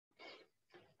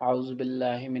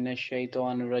औज़ुबिल्लाहि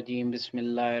मिनश्शैतानिर्रजीम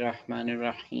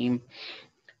बिस्मिल्लाहिर्रहमानिर्रहीम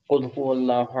क़ुल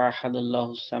हुवल्लाहु अहद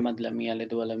अल्लाहुस समद लम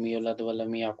यलिद वलम यूलद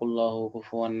वलम यकुल लहू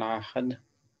कुफुवन अहद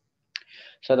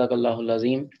सदक़ल्लाहुल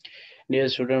अज़ीम। Dear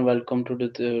student, welcome to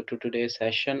today's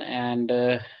session and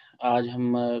आज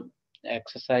हम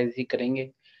एक्सरसाइज ही करेंगे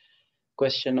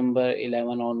question number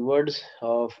 11 onwards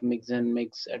of mix and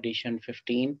mix addition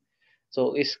 15।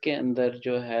 तो इसके अंदर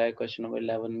जो है क्वेश्चन नंबर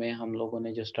 11 में हम लोगों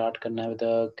ने जो स्टार्ट करना है विद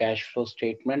कैश फ्लो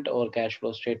स्टेटमेंट, और कैश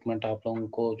फ्लो स्टेटमेंट आप लोगों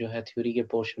को जो है थ्योरी के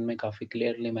पोर्शन में काफ़ी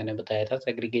क्लियरली मैंने बताया था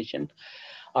सेग्रीगेशन।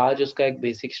 आज उसका एक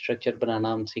बेसिक स्ट्रक्चर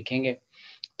बनाना हम सीखेंगे।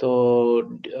 तो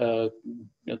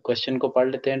क्वेश्चन को पढ़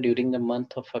लेते हैं। During the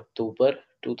month of October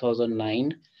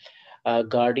 2009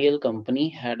 गार्डियल company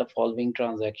had following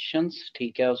transactions.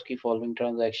 ठीक है, उसकी फॉलोइंग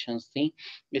ट्रांजैक्शंस थी।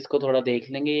 इसको थोड़ा देख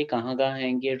लेंगे ये कहाँ कहाँ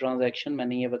हैंगी ये ट्रांजैक्शन।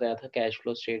 मैंने ये बताया था कैश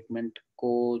फ्लो स्टेटमेंट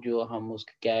को जो हम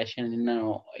उसके कैश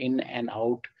इन एंड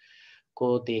आउट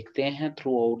को देखते हैं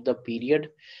थ्रू आउट द पीरियड।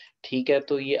 ठीक है,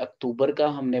 तो ये अक्टूबर का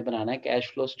हमने बनाना है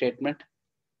कैश फ्लो स्टेटमेंट।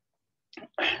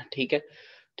 ठीक है,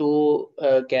 तो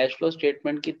कैश फ्लो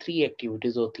स्टेटमेंट की 3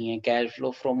 एक्टिविटीज होती हैं: cash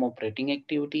flow from operating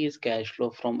activities, cash flow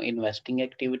from investing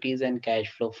activities and cash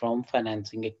flow from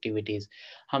financing activities.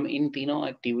 हम इन तीनों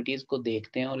एक्टिविटीज को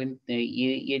देखते हैं और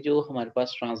ये जो हमारे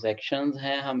पास ट्रांजैक्शंस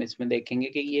हैं हम इसमें देखेंगे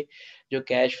कि ये जो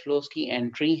कैश फ्लोज की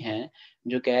एंट्री हैं,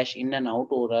 जो कैश इन एंड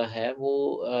आउट हो रहा है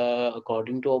वो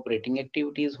अकॉर्डिंग टू ऑपरेटिंग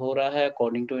एक्टिविटीज हो रहा है,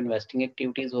 अकॉर्डिंग टू इन्वेस्टिंग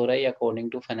एक्टिविटीज हो रहा है, या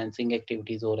अकॉर्डिंग टू फाइनेंसिंग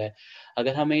एक्टिविटीज हो रहा है।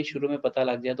 अगर हमें शुरू में पता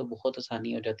लग जाए तो बहुत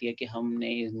आसानी हो जाती है कि हमने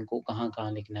इनको कहाँ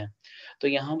कहाँ लिखना है। तो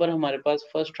यहाँ पर हमारे पास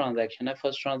फर्स्ट ट्रांजैक्शन है।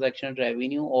 First transaction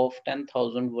revenue of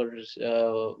 10,000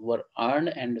 were earn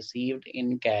and received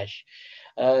in cash.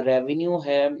 Revenue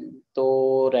है,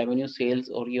 तो रेवेन्यू सेल्स,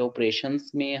 और ये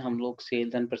ऑपरेशंस में हम लोग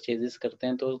सेल्स एंड परचेजेस करते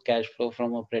हैं तो cash flow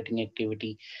from operating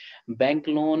activity. Bank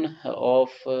loan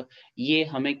of, ये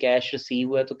हमें कैश रिसीव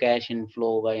हुआ है तो कैश इनफ्लो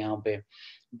होगा यहाँ पे।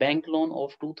 Bank loan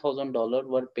of $2,000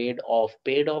 were paid of.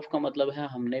 Paid of का मतलब है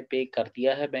हमने पे कर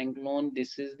दिया है bank loan.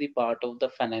 This is the part of the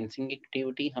financing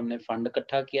activity. हमने फंड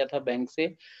इकट्ठा किया था बैंक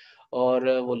से और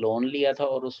वो लोन लिया था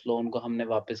और उस लोन को हमने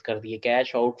वापस कर दिया।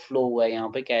 कैश आउटफ्लो हुआ है यहाँ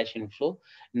पे, कैश इनफ्लो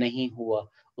नहीं हुआ।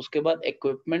 उसके बाद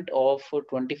इक्विपमेंट ऑफ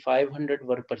 2,500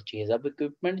 वर परचेज। अब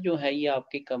इक्विपमेंट जो है ये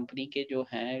आपकी कंपनी के जो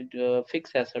हैं जो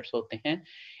फिक्स एसेट्स होते हैं,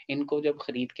 इनको जब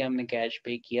खरीद के हमने कैश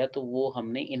पे किया तो वो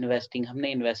हमने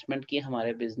इन्वेस्टमेंट की।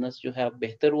 हमारे बिजनेस जो है अब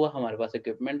बेहतर हुआ, हमारे पास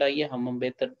इक्विपमेंट आई है, हम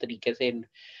बेहतर तरीके से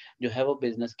जो है वो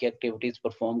बिजनेस की एक्टिविटीज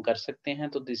परफॉर्म कर सकते हैं।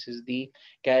 तो this is the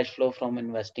cash flow from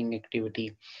investing activity.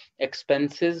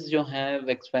 Expenses जो हैं,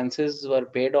 expenses were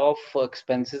paid of.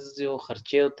 Expenses जो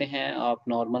खर्चे होते हैं आप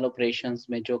नॉर्मल ऑपरेशंस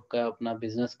में जो अपना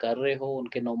बिजनेस कर रहे हो,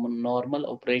 उनके नॉर्मल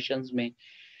ऑपरेशंस में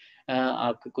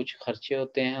आपके कुछ खर्चे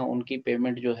होते हैं, उनकी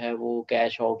पेमेंट जो है वो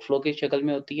कैश आउटफ्लो की शक्ल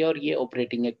में होती है और ये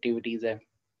ऑपरेटिंग एक्टिविटीज है।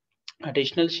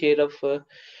 Additional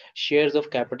shares of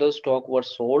capital stock were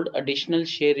sold. Additional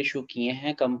share issue किए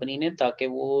हैं कंपनी ने ताकि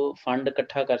वो फंड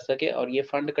इकट्ठा कर सके, और ये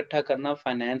फंड इकट्ठा करना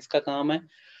फाइनेंस का काम है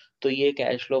तो ये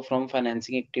cash flow from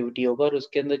financing activity होगा। और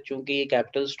उसके अंदर चूंकि ये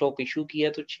कैपिटल स्टॉक इशू किया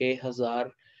तो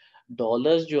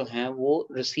 $6,000 जो हैं वो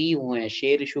रिसीव हुए हैं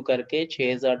शेयर इशू करके,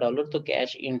 $6,000, तो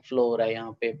कैश इनफ्लो हो रहा है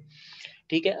यहाँ पे।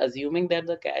 ठीक है, assuming that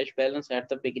the cash balance at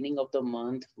the beginning of the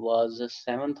month was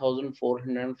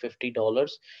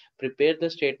 $7,450, prepare the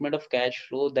statement of cash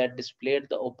flow that displayed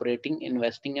the operating,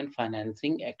 investing and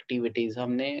financing activities।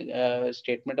 हमने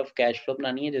statement of cash flow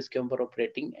बनानी है जिसके ऊपर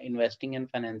operating, investing and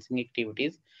financing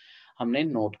activities हमने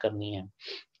note करनी है।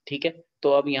 ठीक है,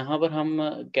 तो अब यहाँ पर हम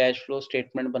कैश फ्लो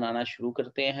स्टेटमेंट बनाना शुरू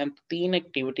करते हैं। 3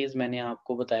 एक्टिविटीज मैंने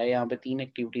आपको बताया, यहाँ पे 3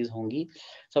 एक्टिविटीज होंगी।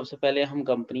 सबसे पहले हम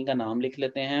कंपनी का नाम लिख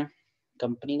लेते हैं।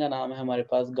 कंपनी का नाम है हमारे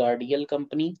पास गार्डियल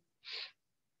कंपनी।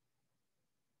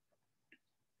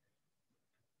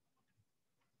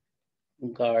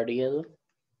 गार्डियल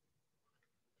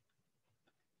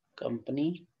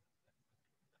कंपनी।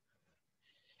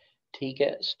 ठीक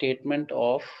है, statement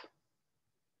of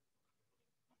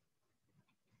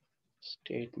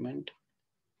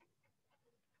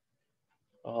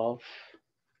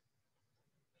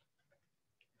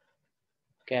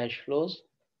cash flows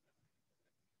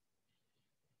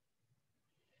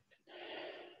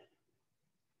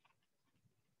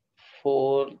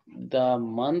for the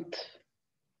month,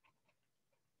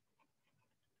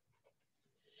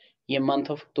 ये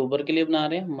मंथ ऑफ अक्टूबर के लिए बना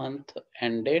रहे हैं, मंथ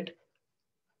एंडेड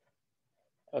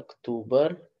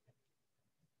अक्टूबर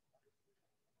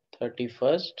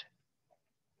 31st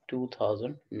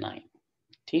 2009।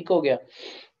 ठीक हो गया।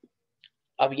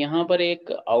 अब यहाँ पर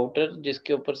एक आउटर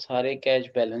जिसके ऊपर सारे कैश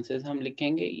बैलेंसेस हम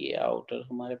लिखेंगे, ये आउटर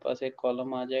हमारे पास एक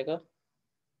कॉलम आ जाएगा।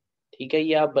 ठीक है,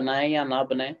 ये आप बनाएं या ना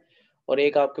बनाएं, और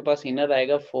एक आपके पास इनर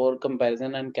आएगा फॉर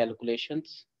कंपैरिजन एंड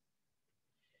कैलकुलेशंस।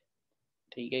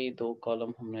 ठीक है, ये 2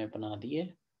 कॉलम हमने बना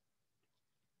दिए।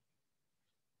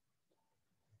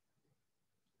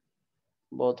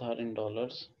 Both are in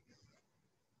dollars.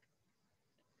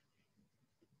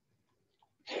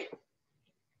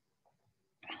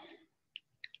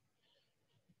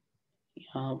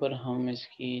 यहाँ पर हम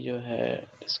इसकी जो है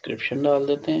डिस्क्रिप्शन डाल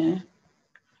देते हैं।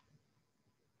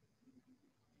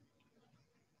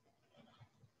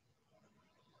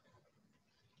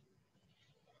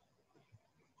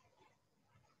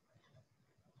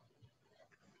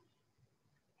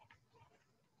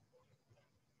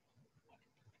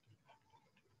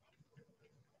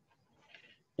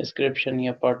 डिस्क्रिप्शन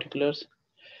या पार्टिकुलर्स।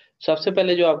 सबसे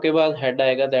पहले जो आपके पास हेड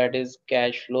आएगा that is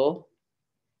cash flow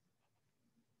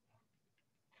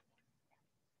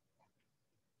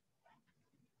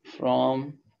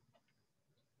from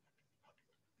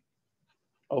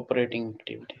operating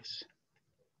activities.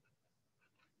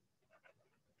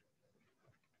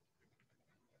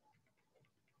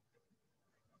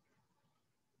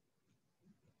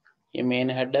 ये मेन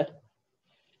हेड है।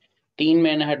 3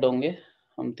 मेन हेड होंगे,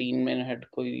 हम 3 मेन हेड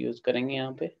को यूज करेंगे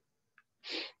यहाँ पे।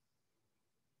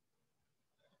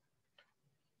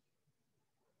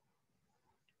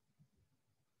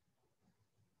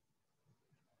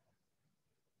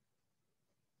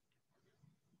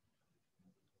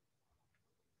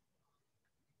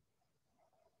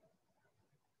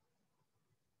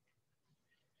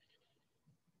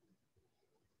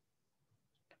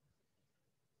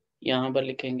 यहाँ पर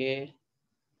लिखेंगे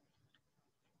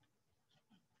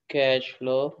cash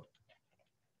flow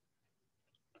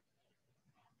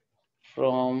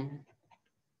from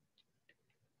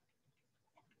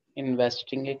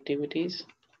investing activities.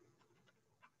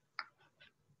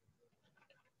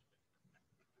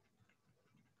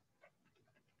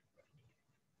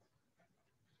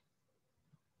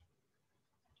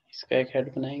 इसका एक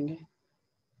हेड बनाएंगे।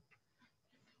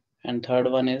 And third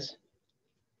one is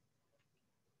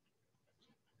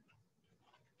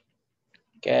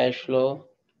cash flow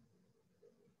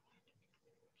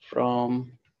from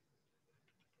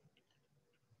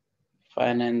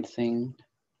financing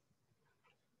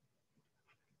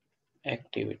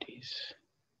activities.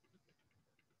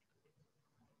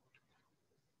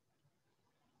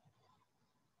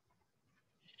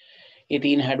 ये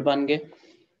 3 हेड बन गए।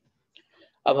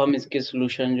 अब हम इसके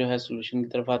सोल्यूशन जो है सोल्यूशन की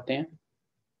तरफ आते हैं।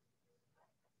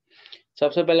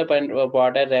 सबसे पहले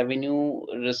पार्ट है रेवेन्यू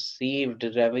रिसीव्ड।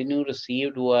 रेवेन्यू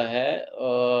रिसीव्ड हुआ है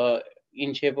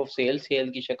in shape of cell, cell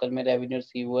की शक्ल में रेवेन्यू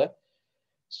रिसीव हुआ है।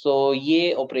 सो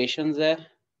ये ऑपरेशंस है।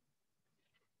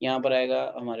 यहाँ पर आएगा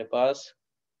हमारे पास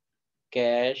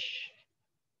कैश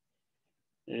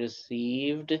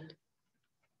रिसीव्ड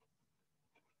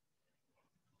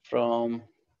फ्रॉम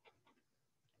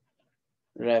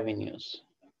रेवेन्यूज।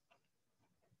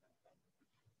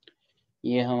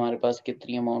 ये हमारे पास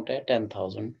कितनी अमाउंट है,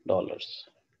 $10,000।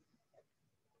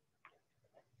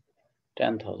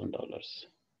 $10,000।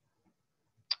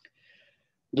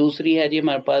 दूसरी है जी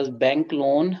हमारे पास bank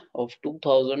loan of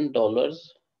 $2,000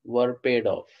 were paid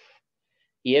of.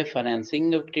 ये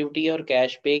फाइनेंसिंग एक्टिविटी और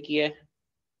कैश पे किया है।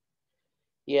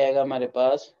 ये आएगा हमारे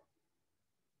पास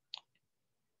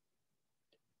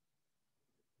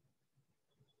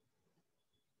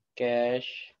कैश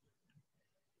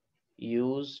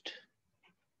यूज्ड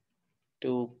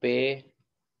टू पे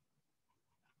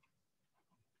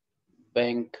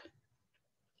बैंक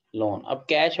लोन। अब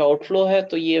कैश आउटफ्लो है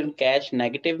तो ये कैश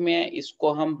नेगेटिव में है,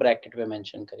 इसको हम ब्रैकेट में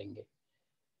मेंशन करेंगे।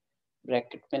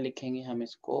 ब्रैकेट में लिखेंगे हम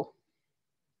इसको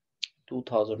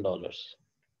 $2,000।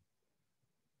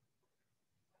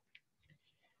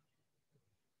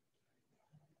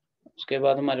 उसके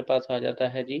बाद हमारे पास आ जाता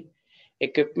है जी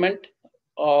इक्विपमेंट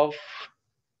ऑफ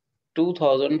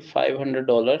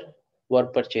 $2,500 वर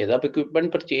परचेज। अब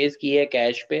इक्विपमेंट परचेज की है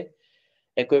कैश पे।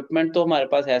 इक्विपमेंट तो हमारे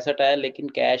पास एसेट आया लेकिन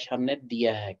कैश हमने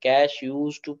दिया है। Cash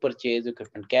use to purchase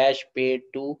equipment, cash paid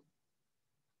to.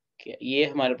 ये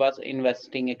हमारे पास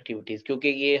इन्वेस्टिंग एक्टिविटीज, क्योंकि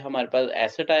ये हमारे पास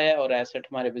एसेट आया है और एसेट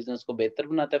हमारे बिजनेस को बेहतर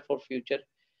बनाता है for future.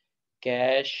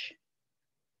 Cash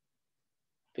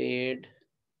paid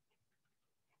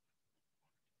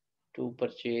to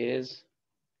purchase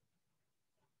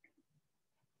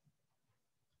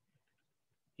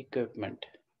equipment.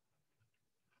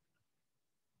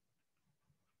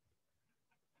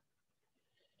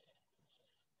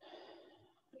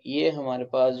 ये हमारे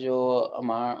पास जो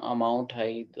अमाउंट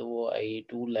आई तो वो आई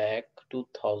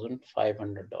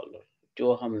 $2,02,500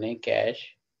 जो हमने कैश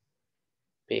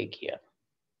पे किया।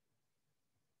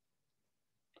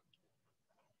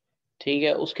 ठीक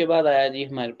है, उसके बाद आया जी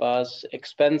हमारे पास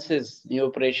एक्सपेंसेस। जो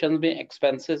ऑपरेशन में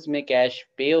एक्सपेंसेस में कैश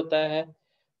पे होता है,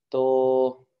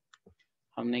 तो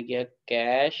हमने किया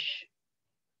कैश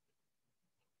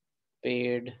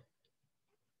पेड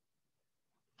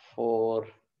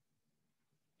फॉर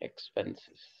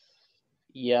एक्सपेंसेस।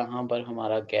 यहाँ पर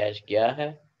हमारा कैश गया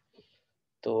है,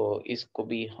 तो इसको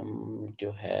भी हम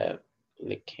जो है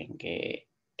लिखेंगे,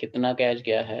 कितना कैश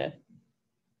गया है,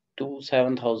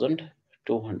 7,200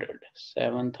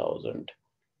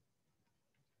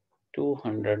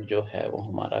 7,200 जो है वो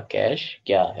हमारा कैश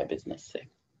क्या है बिजनेस से।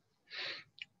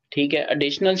 ठीक है,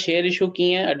 एडिशनल शेयर इशू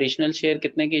किए हैं। एडिशनल शेयर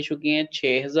कितने के इशू किए हैं,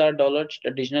 $6,000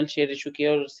 एडिशनल शेयर इशू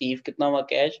किया, और रिसीव कितना हुआ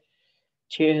कैश,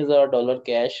 $6,000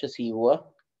 कैश रिसीव हुआ।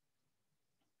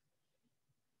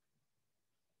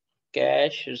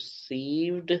 Cash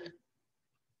received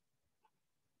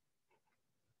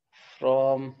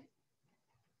from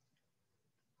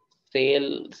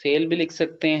cell, cell भी लिख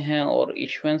सकते हैं और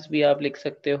इशुएंस भी आप लिख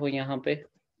सकते हो यहाँ पे,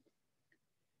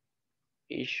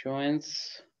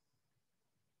 इशुएंस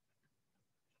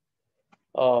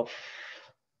ऑफ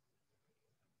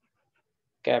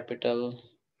कैपिटल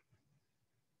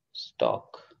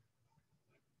स्टॉक।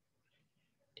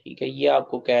 ठीक है, ये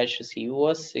आपको कैश रिसीव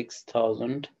हुआ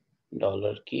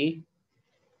 $6,000 की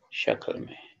शक्ल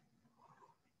में।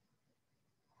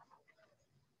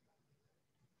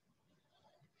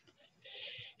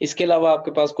 इसके अलावा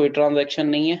आपके पास कोई ट्रांजैक्शन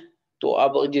नहीं है, तो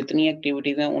अब जितनी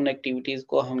एक्टिविटीज हैं उन एक्टिविटीज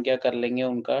को हम क्या कर लेंगे,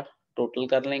 उनका टोटल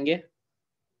कर लेंगे।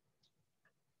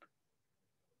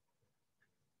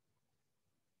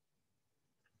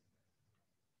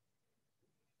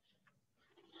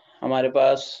 हमारे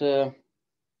पास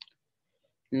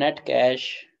net cash,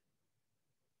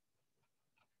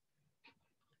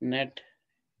 net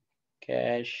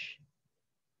cash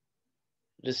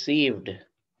received,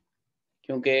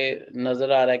 क्योंकि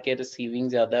नजर आ रहा है कि रिसीविंग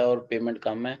ज्यादा है और पेमेंट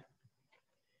कम है,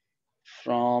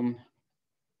 फ्रॉम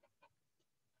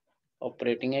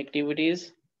ऑपरेटिंग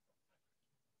एक्टिविटीज,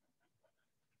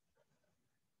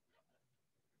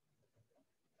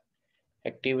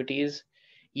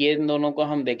 ये इन दोनों को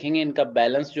हम देखेंगे। इनका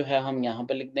बैलेंस जो है हम यहाँ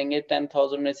पे लिख देंगे।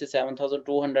 10,000 में से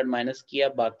 7,200 माइनस किया,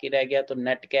 बाकी रह गया, तो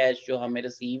नेट कैश जो हमें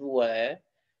रिसीव हुआ है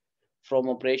फ्रॉम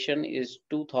ऑपरेशन इज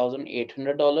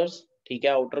 $2,800। ठीक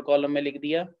है, आउटर कॉलम में लिख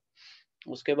दिया।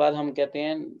 उसके बाद हम कहते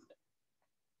हैं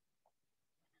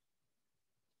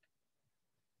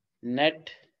net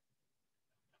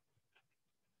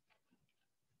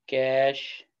cash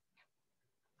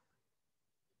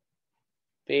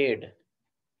paid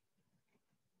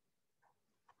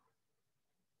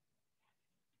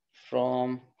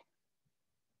from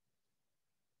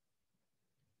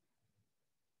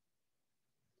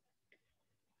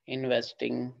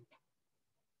investing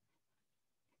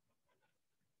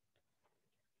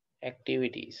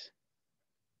activities.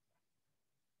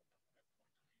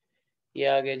 ये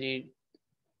आ गया जी,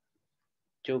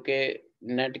 जो कि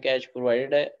नेट कैश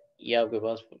प्रोवाइडेड है, ये आपके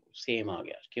पास सेम आ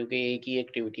गया, क्योंकि एक ही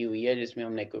एक्टिविटी हुई है जिसमें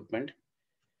हमने इक्विपमेंट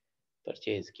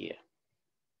परचेज किया।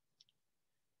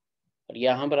 और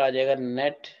यहां पर आ जाएगा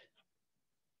net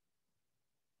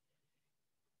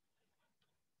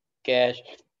cash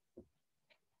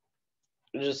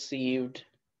received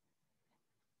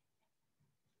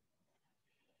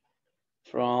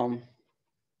from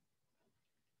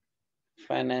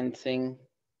financing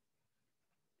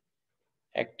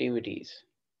activities.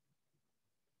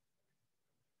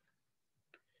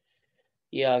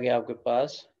 ये आ गया आपके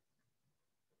पास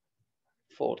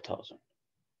 4,000।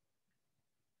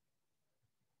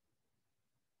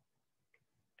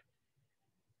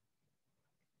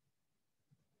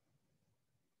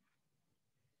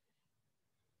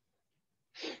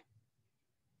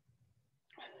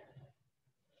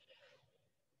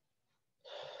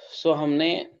 सो हमने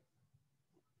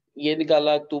ये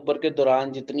निकाला, अक्टूबर के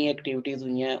दौरान जितनी एक्टिविटीज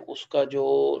हुई हैं उसका जो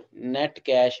नेट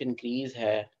कैश इंक्रीज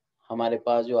है हमारे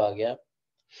पास जो आ गया,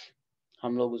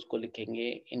 हम लोग उसको लिखेंगे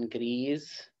इंक्रीज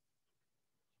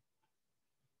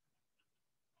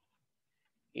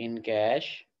इन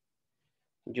कैश।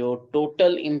 जो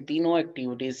टोटल इन तीनों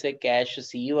एक्टिविटीज से कैश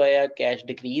रिसीव आया, कैश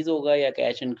डिक्रीज होगा या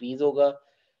कैश इंक्रीज होगा,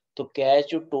 तो कैश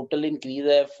जो टोटल इंक्रीज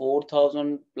है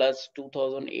 4,000 प्लस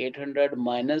 2,800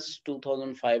 माइनस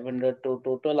 2,500, तो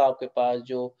टोटल आपके पास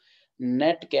जो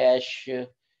नेट कैश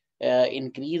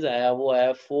इंक्रीज आया वो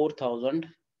आया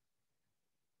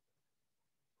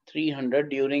 4,300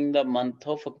 during the month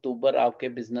of October. आपके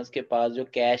बिजनेस के पास जो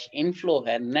कैश इनफ्लो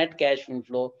है, net cash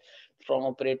inflow from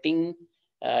operating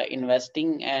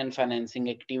investing and financing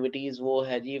activities, वो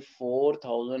है जी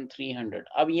 4,300।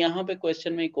 अब यहाँ पे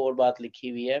क्वेश्चन में एक और बात लिखी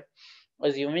हुई है,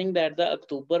 अज्यूमिंग दैट द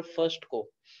अक्टूबर 1 को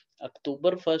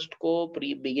अक्टूबर फर्स्ट को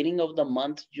बिगिनिंग ऑफ द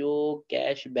मंथ जो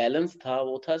कैश बैलेंस था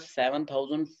वो था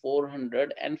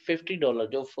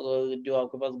 $7,450, जो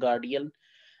आपके पास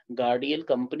गार्डियल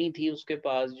कंपनी थी उसके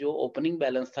पास जो ओपनिंग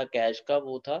बैलेंस था कैश का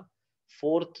वो था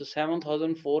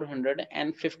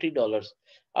 $7,450।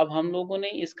 अब हम लोगों ने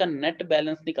इसका नेट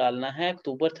बैलेंस निकालना है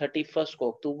अक्टूबर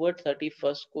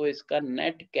 31 को इसका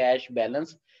नेट कैश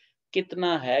बैलेंस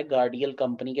कितना है गार्डियल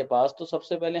कंपनी के पास। तो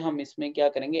सबसे पहले हम इसमें क्या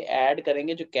करेंगे, ऐड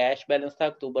करेंगे जो कैश बैलेंस था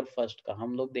अक्टूबर फर्स्ट का।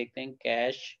 हम लोग देखते हैं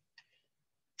कैश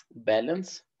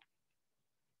बैलेंस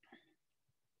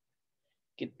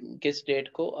किस डेट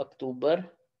को, अक्टूबर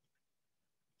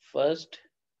 1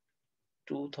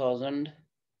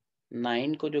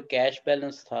 2009 को जो कैश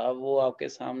बैलेंस था वो आपके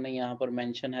सामने यहाँ पर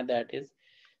मेंशन है, दैट इज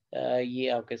ये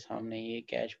आपके सामने ये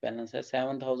कैश बैलेंस है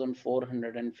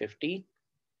 7,450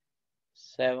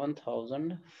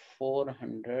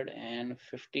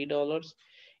 $7,450।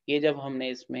 ये जब हमने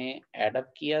इसमें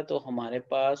एडअप किया तो हमारे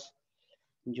पास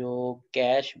जो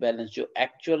कैश बैलेंस, जो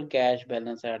actual cash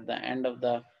balance at the end of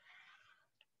the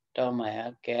term आया,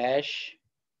 कैश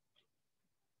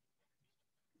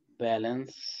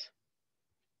बैलेंस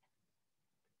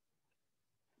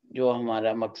जो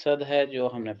हमारा मकसद है, जो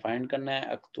हमने फाइंड करना है,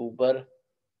 अक्टूबर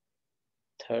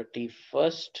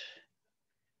 31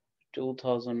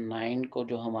 2009 को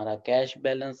जो हमारा कैश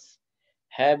बैलेंस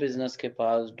है बिजनेस के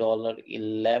पास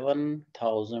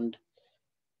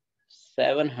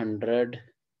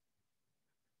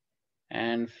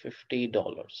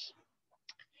 $11,750।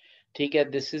 ठीक है,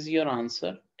 दिस इज योर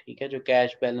आंसर। ठीक है, जो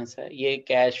कैश बैलेंस है, ये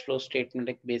कैश फ्लो स्टेटमेंट,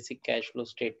 एक बेसिक कैश फ्लो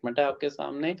स्टेटमेंट है आपके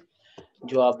सामने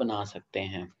जो आप बना सकते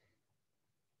हैं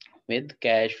with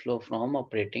cash flow from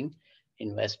operating,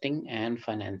 investing and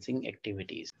financing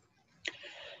activities.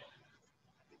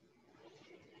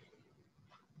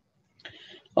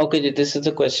 Okay ji, this is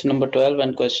the question number 12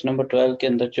 and question number 12 के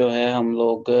अंदर जो है हम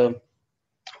लोग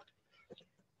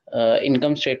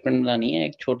इनकम स्टेटमेंट बनानी है,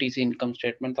 एक छोटी सी इनकम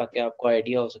स्टेटमेंट, ताकि आपको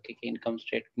आइडिया हो सके कि इनकम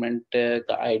स्टेटमेंट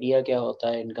का आइडिया क्या होता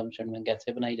है, इनकम स्टेटमेंट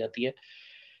कैसे बनाई जाती है।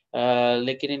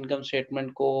 लेकिन इनकम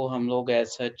स्टेटमेंट को हम लोग एज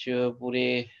सच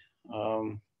पूरे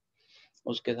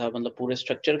उसके साथ, मतलब पूरे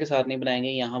स्ट्रक्चर के साथ नहीं बनाएंगे।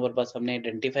 यहाँ पर बस हमने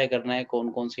आइडेंटिफाई करना है कौन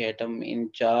कौन सी आइटम इन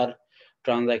 4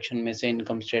 ट्रांजैक्शन में से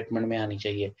इनकम स्टेटमेंट में आनी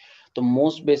चाहिए। तो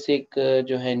मोस्ट बेसिक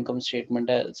जो है इनकम स्टेटमेंट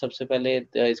है, सबसे पहले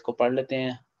इसको पढ़ लेते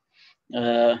हैं।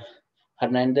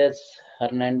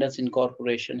 Hernandez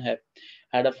Incorporation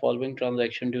had a following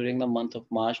transaction during the month of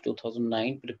March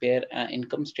 2009. Prepare an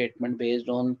income statement based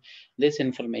on this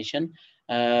information.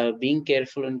 Being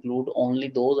careful, include only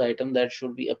those items that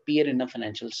should be appear in a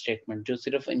financial statement. जो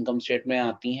सिर्फ income statement में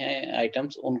आती हैं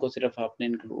items, उनको सिर्फ आपने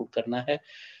include करना है।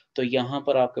 तो यहाँ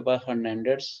पर आपके पास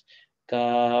हर्नांडेज का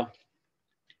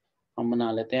हम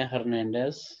बना लेते हैं,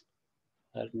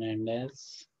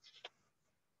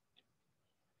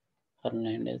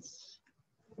 हर्नांडेज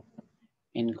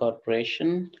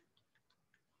इनकॉर्पोरेशन।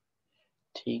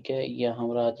 ठीक है, यह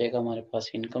हमारा आ जाएगा हमारे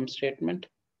पास इनकम स्टेटमेंट।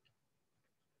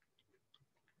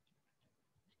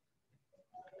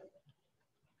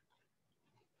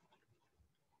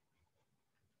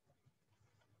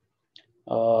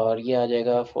 और ये आ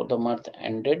जाएगा for the month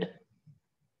ended,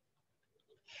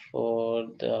 for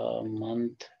the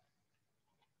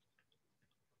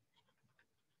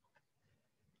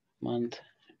month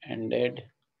ended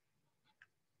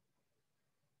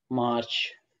मार्च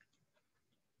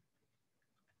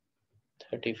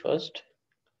 31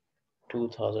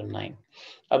 2009।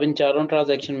 अब इन चारों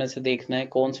ट्रांजैक्शन में से देखना है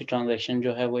कौन सी ट्रांजैक्शन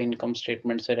जो है वो इनकम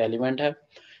स्टेटमेंट से रेलिवेंट है।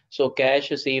 So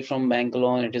cash receive from bank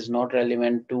loan, it is not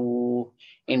relevant to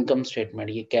income statement.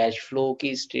 ये कैश फ्लो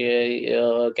की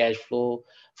cash flow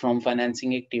from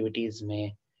financing activities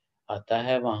में आता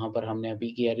है। वहां पर हमने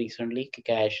अभी किया रिसेंटली कि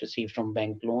cash receive from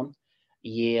bank loan,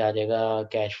 ये आ जाएगा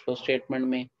कैश फ्लो स्टेटमेंट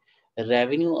में।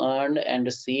 Revenue earned and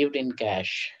received in cash,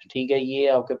 ठीक है, ये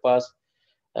आपके पास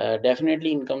डेफिनेटली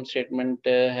इनकम स्टेटमेंट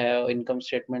है, इनकम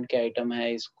स्टेटमेंट के आइटम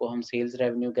है, इसको हम सेल्स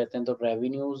रेवेन्यू कहते हैं। तो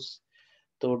रेवेन्यूज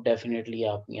तो डेफिनेटली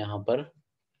आप यहाँ पर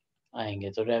आएंगे।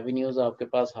 तो रेवेन्यूज आपके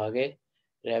पास आ गए,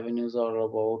 रेवेन्यूज और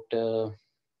अबाउट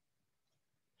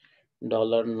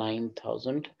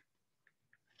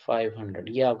 $9,500,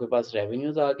 ये आपके पास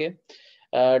रेवेन्यूज आ गए।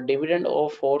 Dividend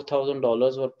of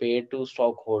 $4,000 were paid to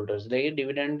stock holders. देखिए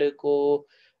डिविडेंड को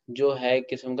जो है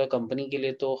किस्म का कंपनी के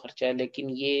लिए तो खर्चा है, लेकिन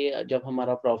ये जब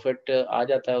हमारा प्रॉफिट आ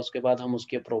जाता है उसके बाद हम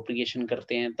उसकी अप्रोप्रिएशन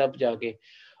करते हैं तब जाके।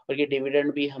 और ये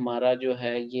डिविडेंड भी हमारा जो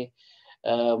है ये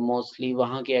मोस्टली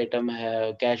वहाँ की आइटम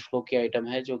है, कैश फ्लो की आइटम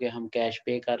है जो कि हम कैश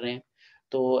पे कर रहे हैं।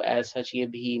 तो एज सच ये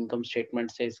भी इनकम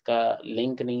स्टेटमेंट से इसका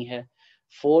लिंक नहीं है।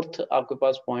 फोर्थ आपके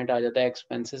पास पॉइंट आ जाता है,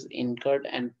 expenses incurred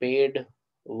and paid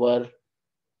were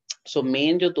so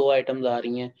main जो दो आइटम्स आ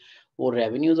रही हैं वो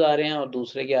रेवेन्यूज आ रहे हैं और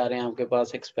दूसरे क्या आ रहे हैं आपके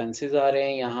पास एक्सपेंसेस आ रहे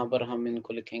हैं। यहाँ पर हम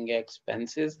इनको लिखेंगे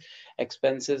एक्सपेंसेस।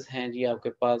 एक्सपेंसेस हैं जी आपके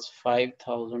पास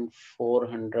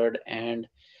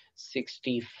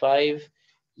 5465।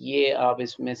 ये आप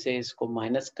इसमें से इसको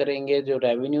माइनस करेंगे जो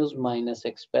रेवेन्यूज माइनस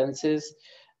एक्सपेंसेस,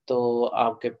 तो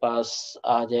आपके पास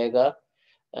आ जाएगा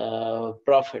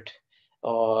प्रॉफिट,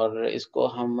 और इसको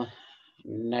हम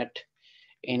नेट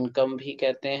इनकम भी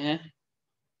कहते हैं।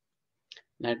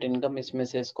 नेट इनकम, इसमें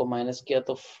से इसको माइनस किया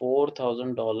तो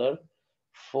 $4000,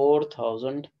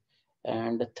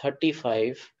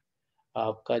 4035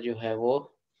 आपका जो है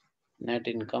वो नेट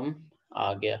इनकम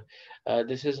आ गया।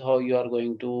 This is how you are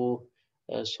going to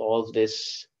solve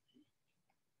this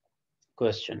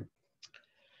question.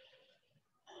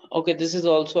 Okay, this is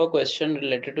also a question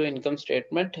related to income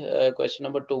statement. Question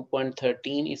number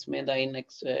 2.13. इसमें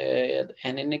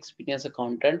an inexperienced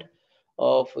accountant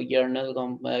of Yernal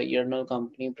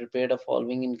company prepared a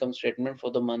following income statement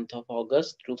for the month of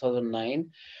August 2009.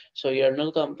 So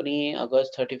Yernal company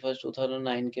August 31st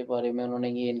 2009 के बारे में उन्होंने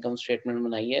ये income statement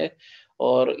बनाई है,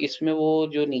 और इसमें वो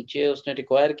जो नीचे उसने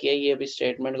रिक्वायर किया, ये अभी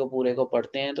स्टेटमेंट को पूरे को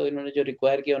पढ़ते हैं। तो इन्होंने जो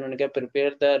रिक्वायर किया, उन्होंने क्या,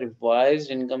 prepare the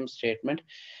revised income statement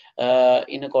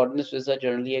in accordance with the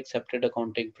generally accepted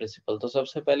accounting principle. तो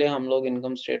सबसे पहले हम लोग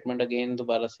इनकम स्टेटमेंट अगेन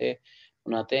दोबारा से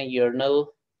बनाते हैं।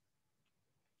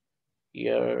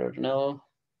 यर्नल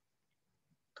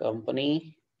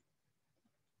company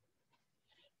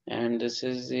and this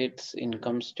is it's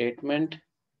income statement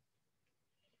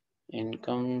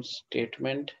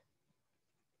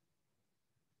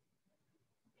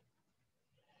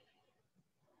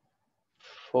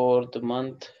for the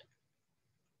month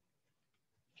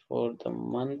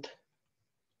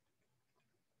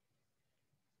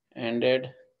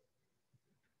ended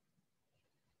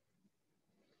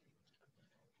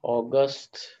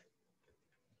August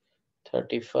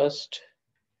 31st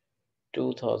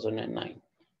 2009।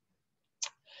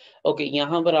 Okay,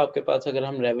 यहाँ पर आपके पास अगर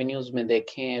हम रेवेन्यूज में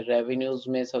देखें, रेवेन्यूज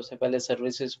में सबसे पहले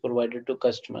services provided to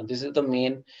customer, this is the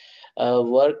main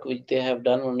work which they have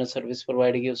done. उन्होंने सर्विस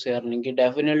प्रोवाइड की, उससे अर्निंग की,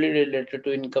 definitely related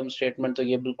to income statement, तो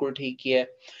ये बिल्कुल ठीक ही है।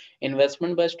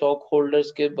 इन्वेस्टमेंट बाय स्टॉक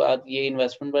होल्डर्स के बाद, ये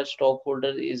investment by stock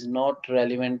holder is not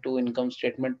relevant to income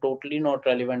statement, totally not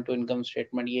relevant to income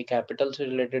statement. ये कैपिटल से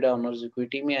रिलेटेड है, ऑनर्स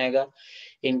इक्विटी में आएगा,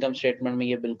 इनकम स्टेटमेंट में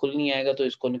ये बिल्कुल नहीं आएगा, तो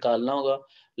इसको निकालना होगा।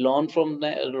 Loan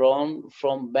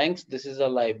from banks, this is a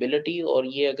liability, और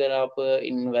ये अगर आप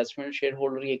इन्वेस्टमेंट शेयर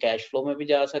होल्डर, ये कैश फ्लो में भी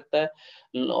जा सकता है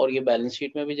और ये बैलेंस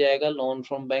शीट में भी जाएगा। लोन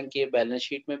फ्रॉम बैंक ये बैलेंस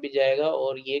शीट में भी जाएगा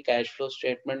और ये कैश फ्लो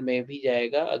स्टेटमेंट में भी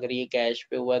जाएगा अगर ये कैश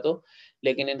पे हुआ है तो,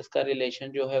 लेकिन इसका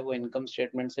रिलेशन जो है वो इनकम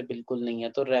स्टेटमेंट से बिल्कुल नहीं है।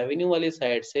 तो रेवेन्यू वाली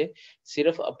साइड से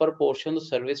सिर्फ upper portion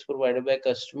service provided by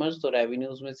customers, तो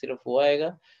रेवेन्यूज में सिर्फ वो आएगा।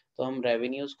 तो हम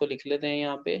रेवेन्यूज को लिख लेते हैं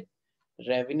यहाँ पे।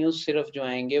 रेवेन्यूज सिर्फ जो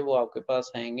आएंगे वो आपके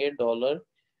पास आएंगे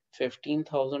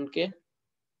 $15,000 के,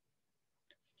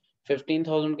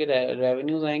 15,000 के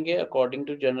रेवेन्यूज आएंगे according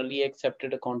to generally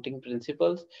accepted accounting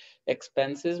principles.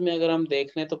 Expenses में अगर हम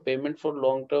देख लें तो payment for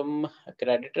long term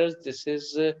creditors, this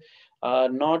is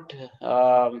not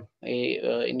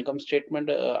income statement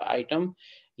item.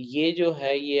 ये जो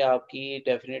है ये आपकी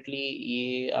डेफिनेटली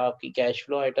ये आपकी कैश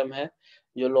फ्लो आइटम है।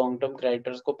 जो लॉन्ग टर्म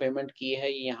क्रेडिटर्स को पेमेंट की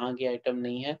है, ये यहाँ की आइटम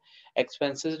नहीं है।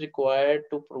 Expenses required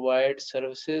to provide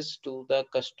services to the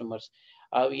customers,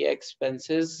 अब ये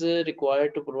expenses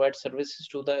required to provide services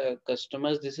to the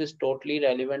customers, this is totally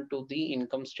relevant to the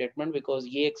income statement because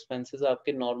ये expenses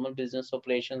आपके normal business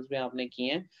operations में आपने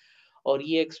किए हैं, और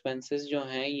ये expenses जो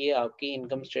हैं ये आपकी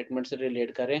income statement से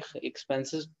relate करें।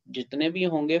 expenses जितने भी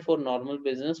होंगे for normal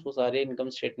business वो सारे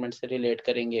income statement से relate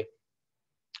करेंगे।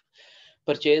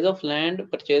 Purchase of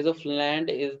land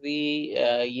is the,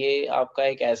 ये आपका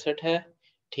एक एसेट है,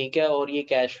 ठीक है, और ये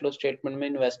कैश फ्लो स्टेटमेंट में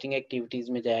इन्वेस्टिंग एक्टिविटीज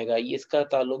में जाएगा। ये इसका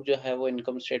ताल्लुक जो है वो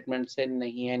इनकम स्टेटमेंट से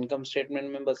नहीं है। इनकम स्टेटमेंट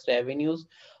में बस रेवेन्यूज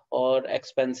और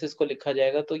एक्सपेंसेस को लिखा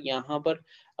जाएगा। तो यहाँ पर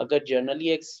अगर जनरली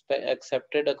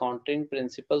एक्सेप्टेड अकाउंटिंग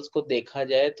प्रिंसिपल्स को देखा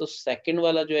जाए तो सेकंड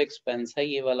वाला जो एक्सपेंस है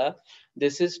ये वाला,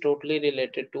 this is totally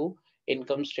related to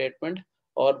income statement,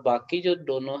 और बाकी जो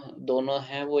दोनों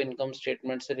हैं वो इनकम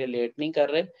स्टेटमेंट से रिलेट नहीं कर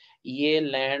रहे। ये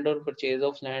लैंड और परचेज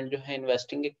ऑफ लैंड जो है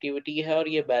इन्वेस्टिंग एक्टिविटी है, और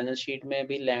ये बैलेंस शीट में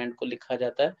भी लैंड को लिखा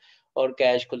जाता है और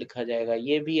कैश को लिखा जाएगा।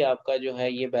 ये भी आपका जो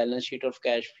है ये balance sheet of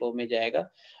cash flow में जाएगा,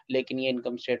 लेकिन ये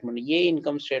इनकम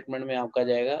स्टेटमेंट में आपका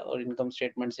जाएगा और इनकम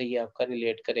स्टेटमेंट से ये आपका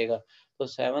रिलेट करेगा। तो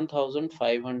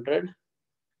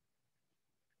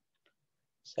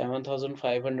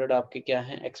 7,500 आपके क्या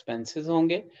हैं, एक्सपेंसेस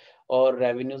होंगे, और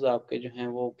रेवेन्यूज आपके जो हैं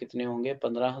वो कितने होंगे,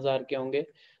 15,000 के होंगे।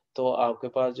 तो आपके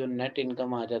पास जो नेट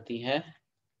इनकम आ जाती है,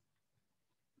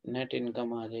 नेट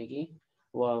इनकम आ जाएगी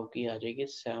वो आपकी आ जाएगी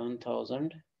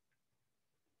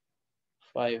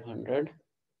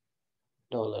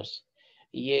 $7,500।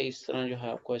 ये इस तरह जो है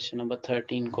आप क्वेश्चन नंबर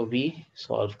 13 को भी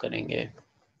सॉल्व करेंगे।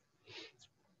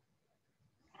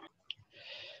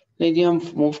 नहीं जी, हम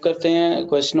मूव करते हैं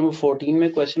क्वेश्चन नंबर 14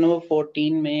 में। क्वेश्चन नंबर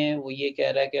 14 में वो ये कह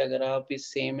रहा है कि अगर आप इस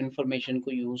सेम इंफॉर्मेशन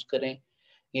को यूज करें,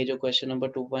 ये जो क्वेश्चन नंबर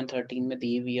 2.13 में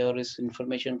दी हुई है, और इस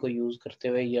इंफॉर्मेशन को यूज करते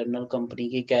हुए जर्नल कंपनी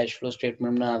की कैश फ्लो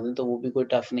स्टेटमेंट बना दें, तो वो भी कोई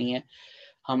टफ नहीं है।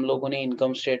 हम लोगों ने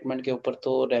इनकम स्टेटमेंट के ऊपर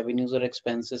तो रेवेन्यूज और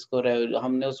एक्सपेंसेस को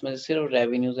हमने उसमें सिर्फ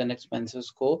रेवेन्यूज एंड एक्सपेंसेस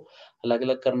को अलग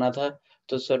अलग करना था।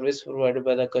 तो service provided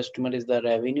by the customer is the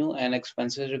revenue and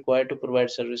expenses required to provide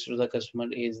service to the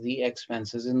customer is the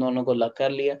expenses. इन दोनों को अलग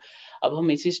कर लिया। अब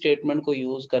हम इसी स्टेटमेंट को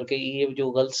यूज करके, ये जो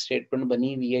गलत स्टेटमेंट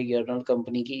बनी हुई है जर्नल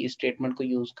कंपनी की, इस स्टेटमेंट को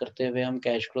यूज करते हुए हम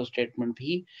कैश फ्लो स्टेटमेंट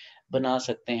भी बना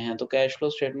सकते हैं। तो कैश फ्लो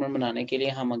स्टेटमेंट बनाने के लिए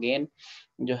हम अगेन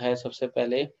जो है सबसे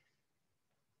पहले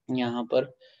यहाँ पर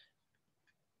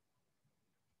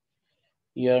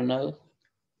जर्नल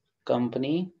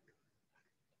कंपनी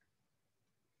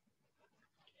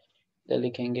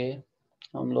लिखेंगे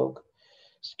हम लोग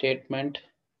statement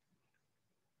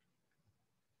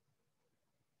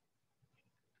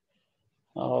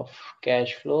of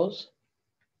cash flows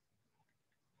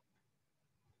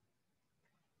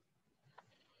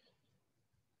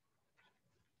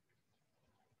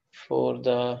for the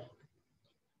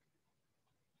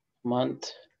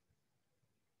month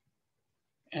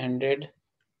ended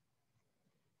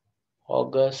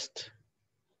August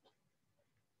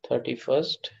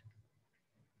 31st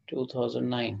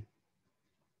 2009।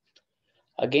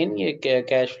 Again ये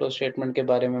कैश फ्लो स्टेटमेंट के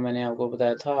बारे में मैंने आपको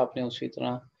बताया था, आपने उसी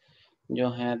तरह जो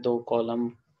है दो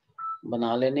कॉलम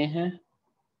बना लेने हैं।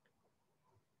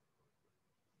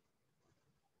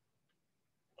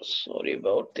 Sorry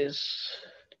about this.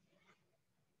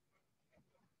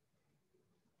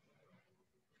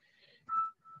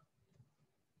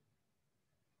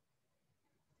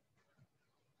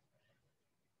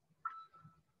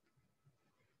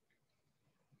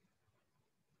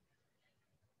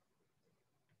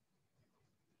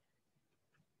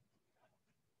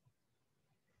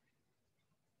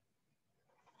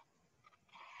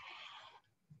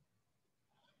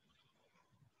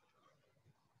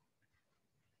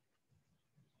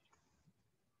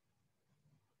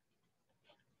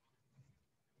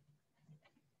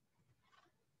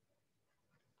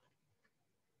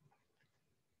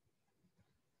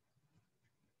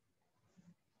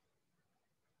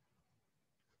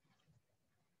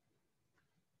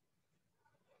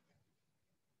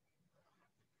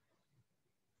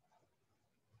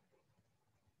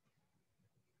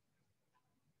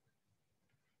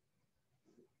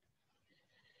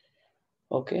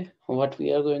 Okay, what we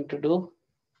are going to do,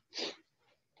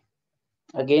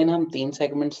 again हम 3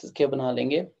 सेगमेंट्स के बना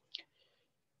लेंगे।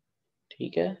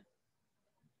 ठीक है,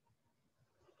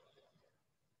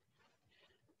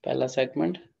 पहला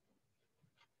segment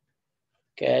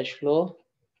cash flow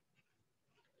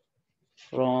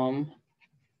from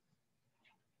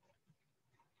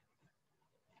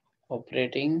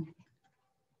operating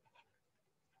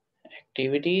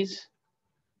activities,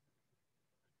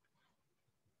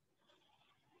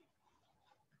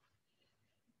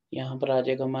 यहाँ पर आ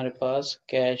जाएगा हमारे पास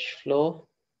cash flow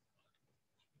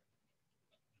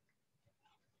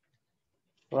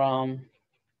from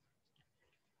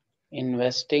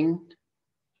investing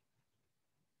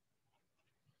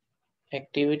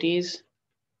activities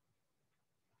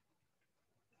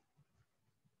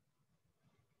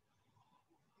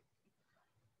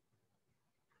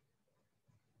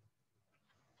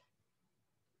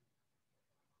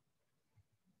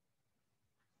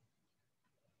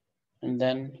and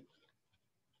then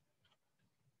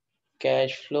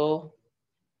cash flow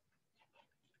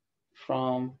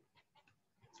from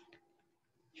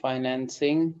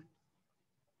financing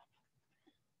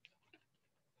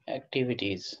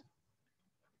activities।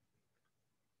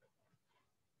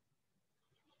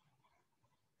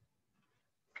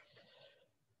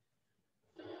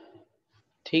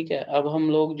 ठीक है, अब हम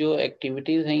लोग जो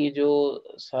एक्टिविटीज हैं, ये जो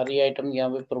सारी आइटम यहाँ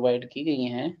पे प्रोवाइड की गई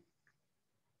हैं,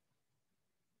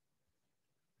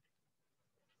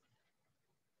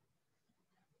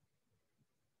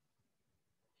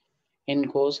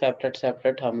 इनको सेपरेट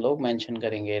सेपरेट हम लोग मेंशन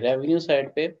करेंगे। रेवेन्यू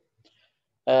साइड पे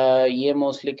ये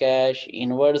मोस्टली कैश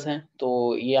इनवर्ड्स हैं,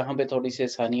 तो यहाँ पे थोड़ी सी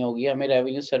आसानी होगी हमें।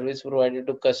 Revenue service provided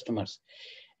to customers,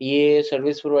 ये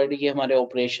सर्विस प्रोवाइड की हमारे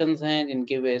ऑपरेशंस हैं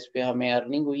जिनके बेस पे हमें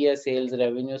अर्निंग हुई है। सेल्स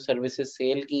रेवेन्यू, सर्विसेज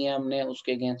सेल की हैं हमने,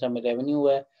 उसके अगेंस्ट हमें रेवेन्यू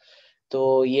हुआ है।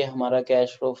 तो ये हमारा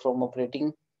cash flow from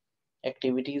operating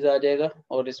activities आ जाएगा,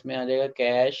 और इसमें आ जाएगा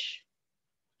कैश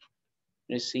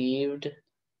रिसीव्ड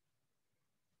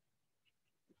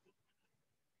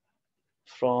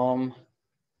from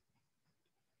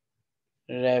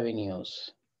revenues।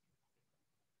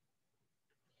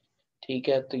 ठीक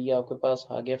है, तो ये आपके पास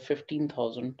आ गया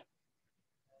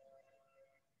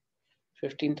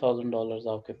 $15,000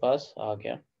 आपके पास आ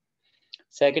गया।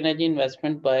 सेकेंड है जी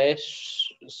investment by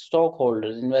stock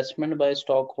holders. Investment by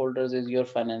stock holders is your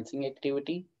financing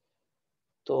activity.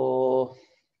 तो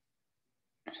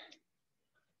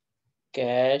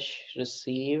cash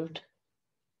received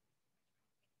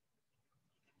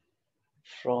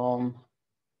from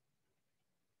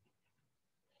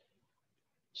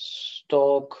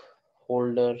stock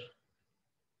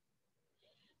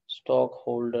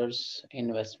holders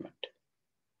investment.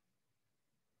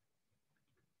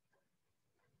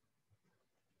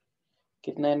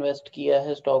 कितना इन्वेस्ट किया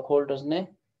है स्टॉक होल्डर्स ने?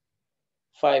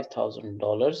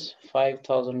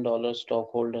 $5,000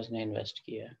 स्टॉक होल्डर्स ने इन्वेस्ट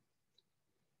किया है।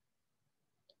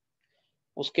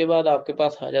 उसके बाद आपके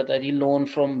पास आ जाता है जी loan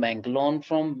from bank. Loan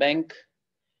from bank,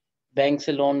 bank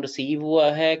से लोन रिसीव हुआ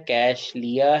है, कैश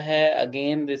लिया है।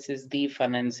 Again this is the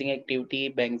financing activity,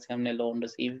 bank से हमने लोन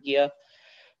रिसीव किया,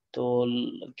 तो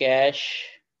cash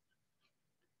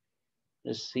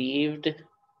received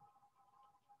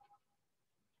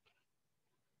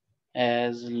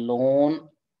as loan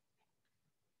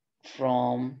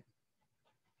from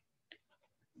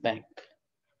bank.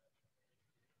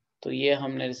 तो ये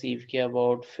हमने रिसीव किया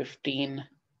अबाउट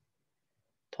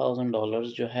 $15,000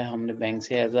 जो है हमने बैंक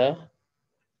से एज अ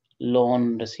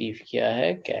लोन रिसीव किया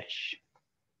है कैश।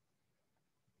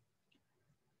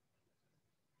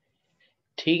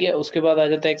 ठीक है, उसके बाद आ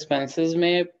जाता है एक्सपेंसेस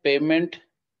में payment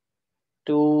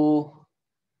to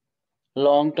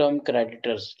long term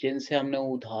creditors. जिनसे हमने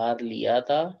उधार लिया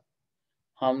था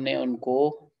हमने उनको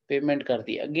पेमेंट कर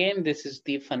दी। Again this is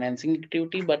the financing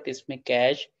activity but इसमें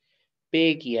कैश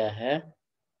पे किया है।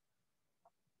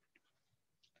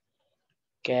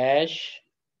 Cash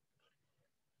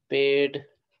paid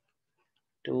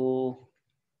to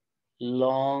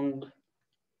long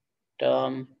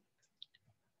term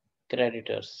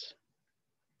creditors.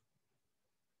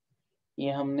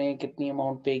 ये हमने कितनी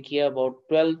अमाउंट पे किया? अबाउट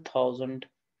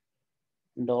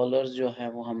 $12,000 जो है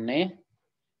वो हमने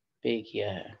पे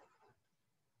किया है।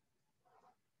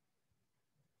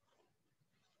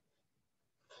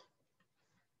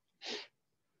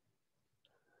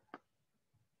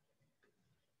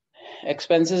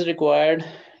 एक्सपेंसेस रिक्वायर्ड,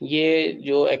 ये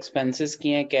जो एक्सपेंसेस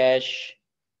किए हैं कैश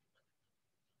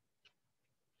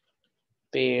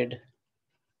पेड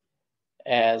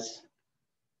एज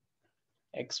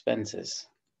एक्सपेंसेस।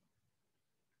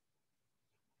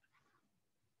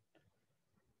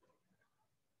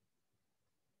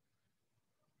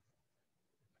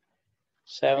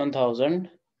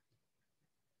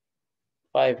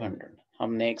 $7,500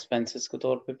 हमने एक्सपेंसेस के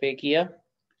तौर पे किया।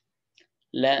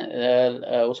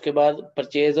 उसके बाद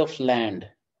purchase of land,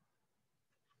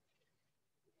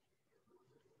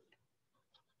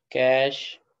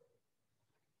 cash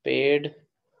paid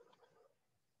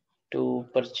to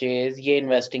purchase, ये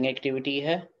इन्वेस्टिंग एक्टिविटी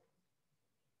है।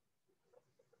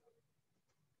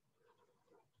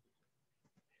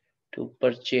 टू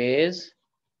परचेज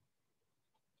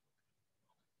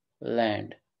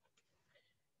लैंड,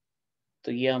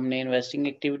 तो ये हमने इन्वेस्टिंग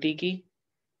एक्टिविटी की,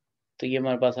 तो ये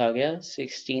हमारे पास आ गया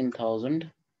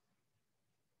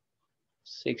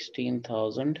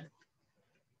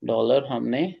 $16,000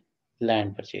 हमने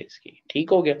लैंड परचेज की। ठीक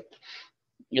हो गया,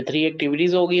 ये 3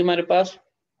 एक्टिविटीज होगी हमारे पास।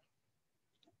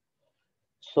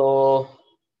 सो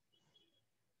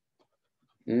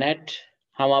नेट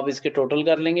हम अब इसके टोटल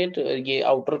कर लेंगे, तो ये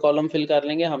आउटर कॉलम फिल कर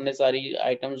लेंगे। हमने सारी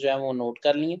आइटम्स जो है वो नोट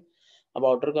कर लिए, अब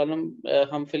आउटर कॉलम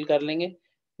हम फिल कर लेंगे।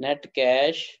 Net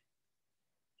cash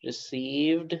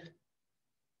received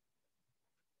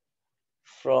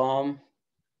from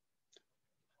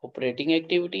operating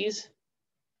activities.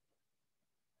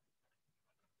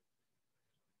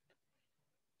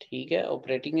 ठीक है,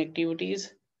 ऑपरेटिंग एक्टिविटीज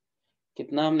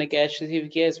कितना हमने कैश रिसीव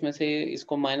किया, इसमें से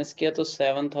इसको माइनस किया तो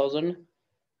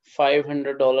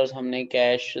 $7,500 हमने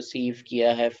कैश रिसीव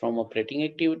किया है फ्रॉम ऑपरेटिंग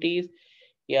एक्टिविटीज।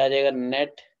 ये आ जाएगा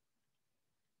net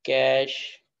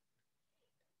cash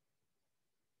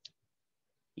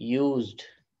used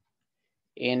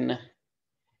in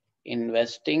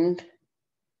investing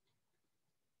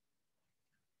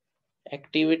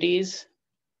activities.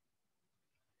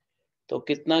 तो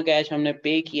कितना कैश हमने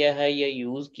पे किया है या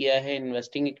यूज किया है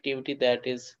investing activity, that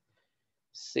is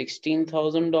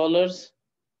 $16,000।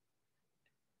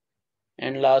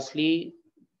 And lastly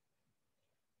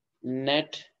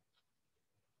net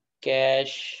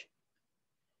cash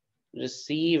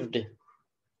received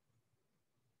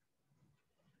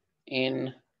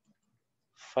in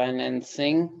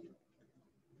financing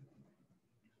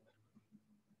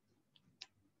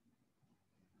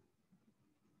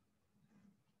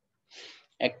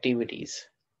activities.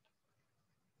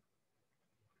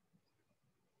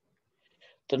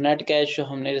 तो नेट कैश जो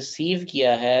हमने रिसीव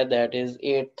किया है दैट इज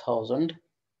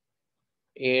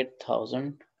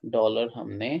 $8,000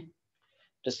 हमने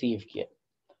रिसीव किया।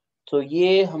 तो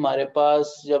ये हमारे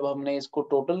पास जब हमने इसको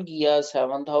टोटल किया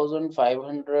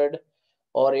 7,500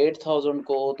 और 8,000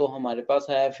 को, तो हमारे पास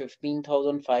आया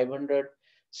 15,500।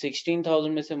 16,000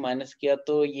 में से माइनस किया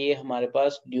तो ये हमारे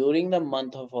पास during the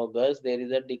month of August there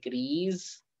is a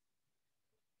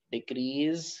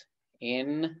decrease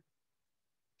in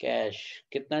cash.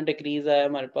 कितना डिक्रीज आया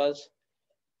हमारे पास?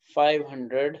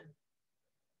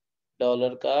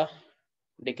 $500 का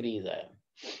डिक्रीज आया।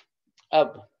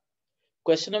 अब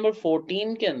क्वेश्चन नंबर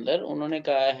 14 के अंदर उन्होंने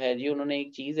कहा है जी, उन्होंने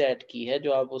एक चीज ऐड की है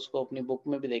जो आप उसको अपनी बुक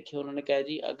में भी देखिए। उन्होंने कहा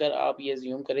जी अगर आप ये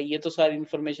अज्यूम करें, ये तो सारी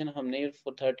इंफॉर्मेशन हमने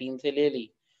 13 से ले ली।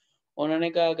 उन्होंने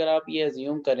कहा अगर आप ये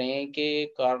अज्यूम करें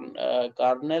कि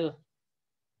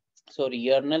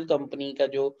यर्नल कंपनी का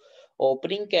जो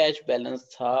ओपनिंग कैश बैलेंस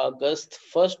था अगस्त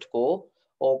 1 को,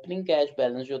 ओपनिंग कैश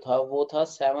बैलेंस जो था वो था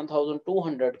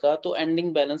 7,200 का, तो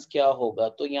एंडिंग बैलेंस क्या होगा?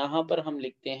 तो यहाँ पर हम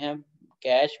लिखते हैं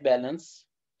cash balance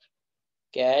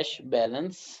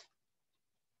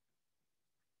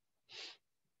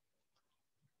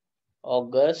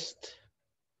August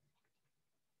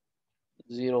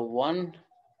 01,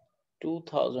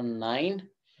 2009.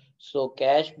 So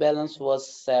cash balance was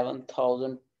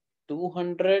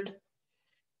 7,200.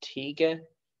 ठीक है।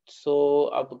 सो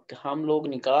अब हम लोग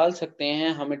निकाल सकते हैं,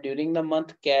 हमें ड्यूरिंग द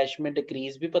मंथ कैश में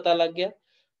डिक्रीज भी पता लग गया,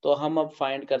 तो हम अब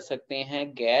फाइंड कर सकते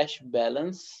हैं cash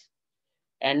balance,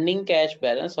 ending cash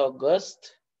balance अगस्त।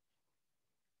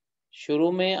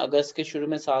 अगस्त के शुरू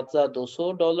में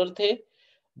 $7,200 थे।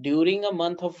 ड्यूरिंग अ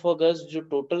मंथ ऑफ अगस्त जो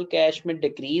टोटल कैश में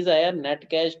डिक्रीज आया, नेट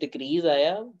कैश डिक्रीज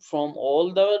आया from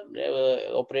all the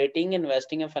operating,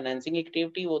 investing and financing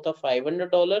activity, वो था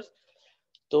 $500।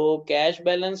 तो कैश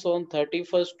बैलेंस ऑन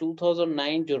 31st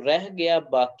 2009 जो रह गया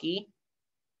बाकी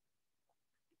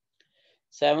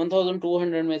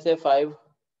 7,200 में से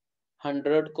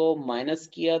 500 को माइनस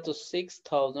किया तो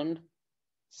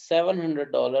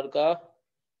 $6,700 का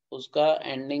उसका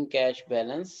एंडिंग कैश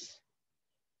बैलेंस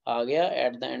आ गया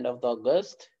at the end of the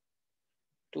August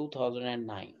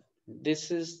 2009।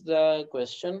 This is the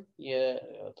question.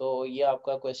 ये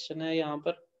आपका क्वेश्चन है यहाँ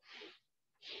पर।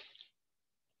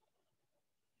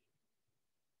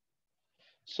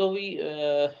 So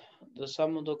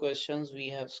some of the questions we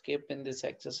have skipped in this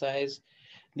exercise.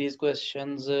 These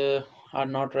questions are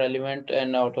not relevant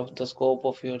and out of the scope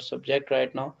of your subject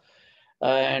right now.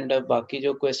 And बाकी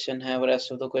जो question है,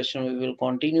 rest of the question we will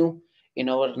continue in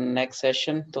our next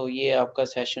session. तो ये आपका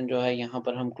session जो है यहाँ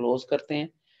पर हम close करते हैं.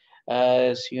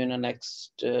 See you in the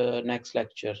next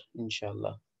lecture,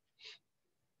 inshallah.